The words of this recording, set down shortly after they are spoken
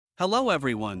Hello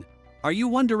everyone. Are you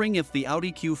wondering if the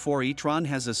Audi Q4 e-tron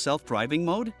has a self-driving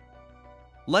mode?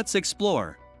 Let's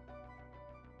explore.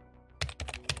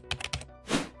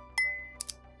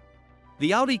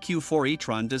 The Audi Q4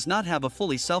 e-tron does not have a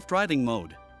fully self-driving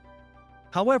mode.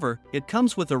 However, it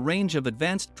comes with a range of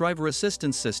advanced driver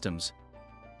assistance systems.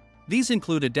 These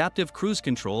include adaptive cruise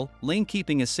control, lane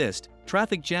keeping assist,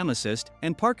 traffic jam assist,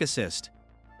 and park assist.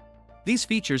 These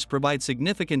features provide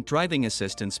significant driving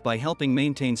assistance by helping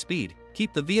maintain speed,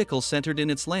 keep the vehicle centered in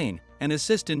its lane, and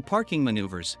assist in parking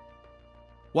maneuvers.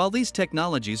 While these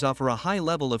technologies offer a high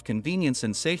level of convenience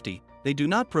and safety, they do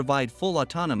not provide full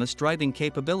autonomous driving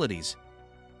capabilities.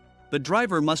 The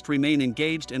driver must remain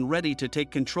engaged and ready to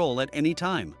take control at any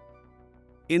time.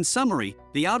 In summary,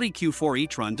 the Audi Q4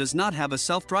 e-tron does not have a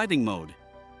self-driving mode.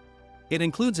 It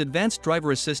includes advanced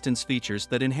driver assistance features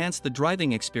that enhance the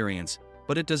driving experience,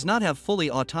 but it does not have fully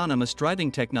autonomous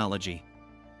driving technology.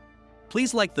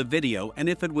 Please like the video, and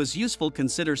if it was useful,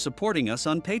 consider supporting us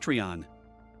on Patreon.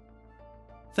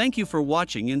 Thank you for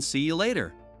watching and see you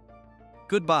later.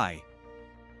 Goodbye.